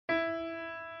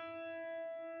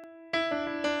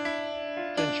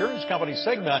insurance company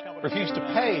Cigna refused to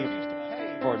pay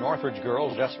for a Northridge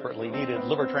girl's desperately needed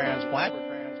liver transplant.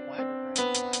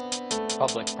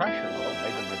 Public pressure, though,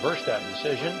 made them reverse that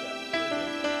decision.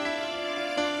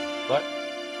 But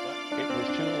it was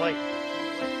too late.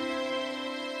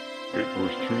 It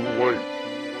was too late.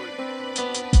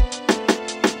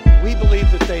 We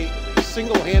believe that they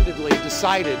single-handedly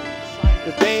decided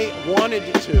that they wanted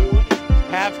to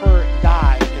have her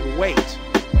die and wait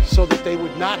so that they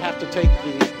would not have to take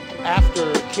the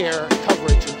aftercare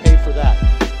coverage and pay for that.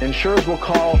 Insurers will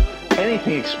call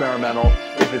anything experimental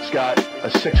if it's got a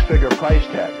six-figure price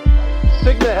tag.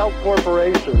 Cigna Health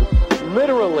Corporation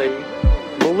literally,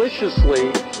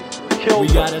 maliciously killed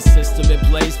We got a system in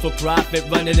place for profit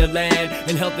running the land,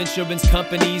 and health insurance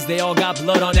companies, they all got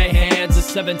blood on their hands. A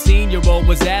 17-year-old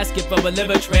was asking for a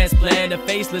liver transplant. A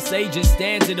faceless agent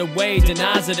stands in the way,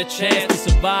 denies her the chance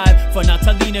to survive. For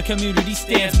Nataline, community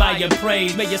stands by and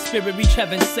prays. May your spirit reach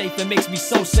heaven safe. It makes me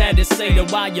so sad to say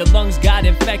that while your lungs got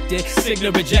infected,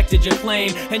 Cigna rejected your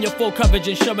claim, and your full coverage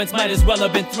insurance might as well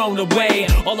have been thrown away.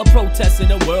 All the protests in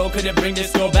the world couldn't bring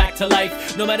this girl back to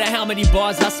life. No matter how many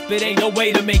bars I spit, ain't no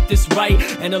way to make this right.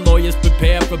 And the lawyers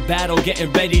prepare for battle,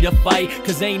 getting ready to fight,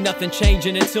 cause ain't nothing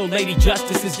changing until Lady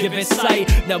Justice is given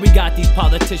sight. Now we got these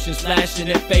politicians flashing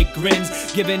their fake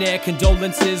grins, giving their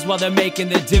condolences while they're making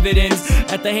their dividends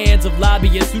at the hands of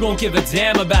lobbyists who don't give a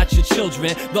damn about your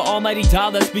children. The almighty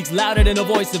dollar speaks louder than the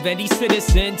voice of any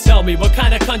citizen. Tell me, what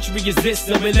kind of country is this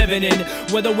that we're living in,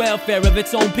 where the welfare of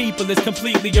its own people is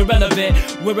completely irrelevant,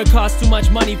 where it costs too much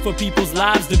money for people's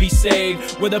lives to be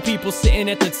saved, where the people sitting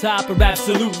at the top are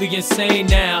absolutely insane.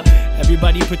 Now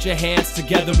everybody put your hands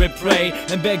together and pray,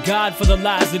 and beg God for the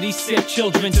lives of these sick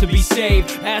children to be saved.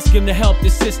 Ask him to help the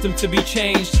system to be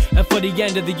changed, and for the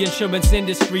end of the insurance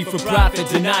industry for profit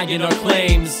denying our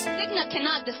claims. Cigna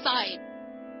cannot decide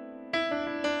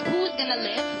who's gonna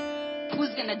live,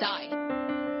 who's gonna die.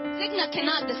 Cigna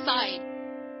cannot decide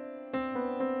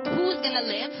who's gonna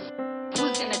live,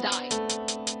 who's gonna die.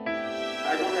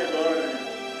 I don't have daughter.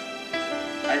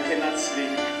 I cannot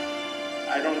sleep.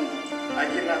 I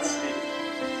cannot sleep.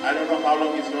 I don't know how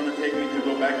long it's going to take me to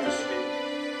go back to sleep.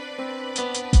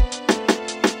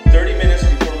 30 minutes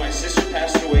before my sister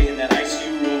passed away in that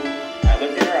ICU room, I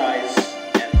looked in her eyes,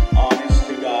 and honest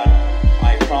to God,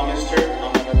 I promised her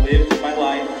I'm going to live my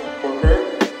life for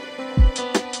her.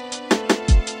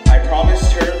 I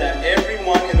promised her that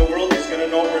everyone in the world is going to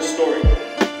know her story.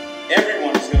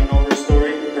 Everyone is going to know her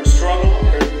story, her struggle,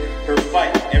 her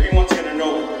fight. Everyone's going to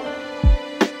know it.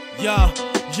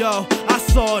 Yo, I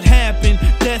saw it happen,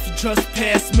 death just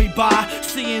passed me by.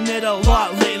 Seeing it a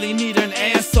lot lately, need an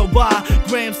answer why.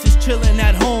 Gramps is chilling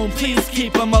at home, please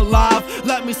keep him alive.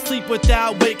 Let me sleep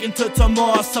without waking till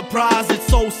tomorrow. Surprise, it's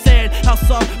so sad how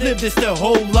some live this their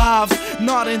whole lives,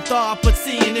 not in thought but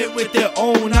seeing it with their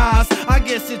own eyes. I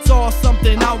guess it's all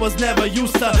something I was never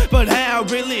used to, but how,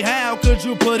 really how could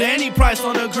you put any price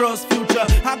on a girl's future?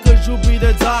 How could you be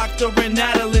the doctor in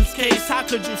Nataline's case? How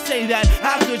could you say that?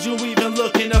 How could you even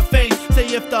look in her face? Say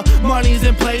if the money's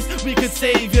in place, we could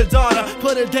save your daughter.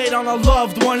 Put a date on a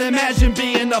loved one. Imagine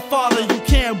being a father. You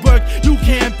can't work, you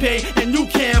can't pay, and you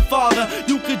can't father.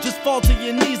 You could just fall to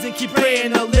your knees and keep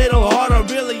praying a little harder.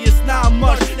 Really, it's not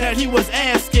much that he was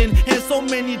asking, and so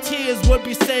many tears would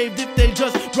be saved if they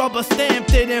just rubber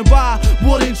stamped it. And why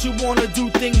wouldn't you wanna do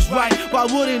things right? Why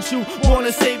wouldn't you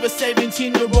wanna save a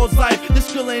 17-year-old's life?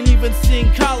 This girl ain't even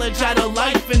seen college, had a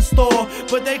life in store,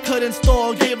 but they couldn't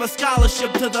stall, gave a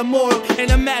scholarship to the morgue.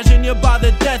 And imagine you're by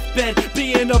the deathbed,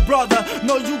 being a brother.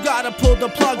 No, you gotta pull the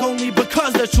plug only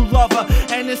because that you love her,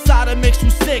 and inside it makes you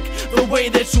sick, the way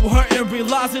that you hurt, and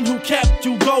realizing who kept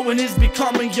you going is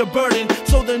becoming your burden.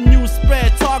 So the news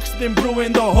spread, talk's been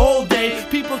brewing the whole day.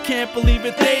 People can't believe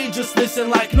it, they just listen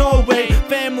like no way.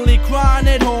 Family crying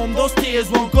at home, those tears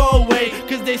won't go away,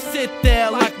 cause they sit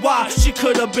there like, why, she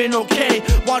could've been okay.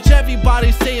 Watch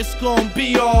everybody say it's gonna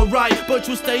be alright, but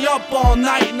you stay up all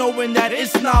night knowing that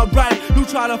it's not right. You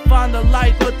try to find the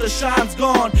light, but the shine's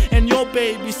gone, and your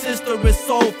baby sister is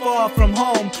so far from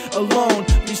home, alone.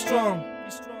 Be strong.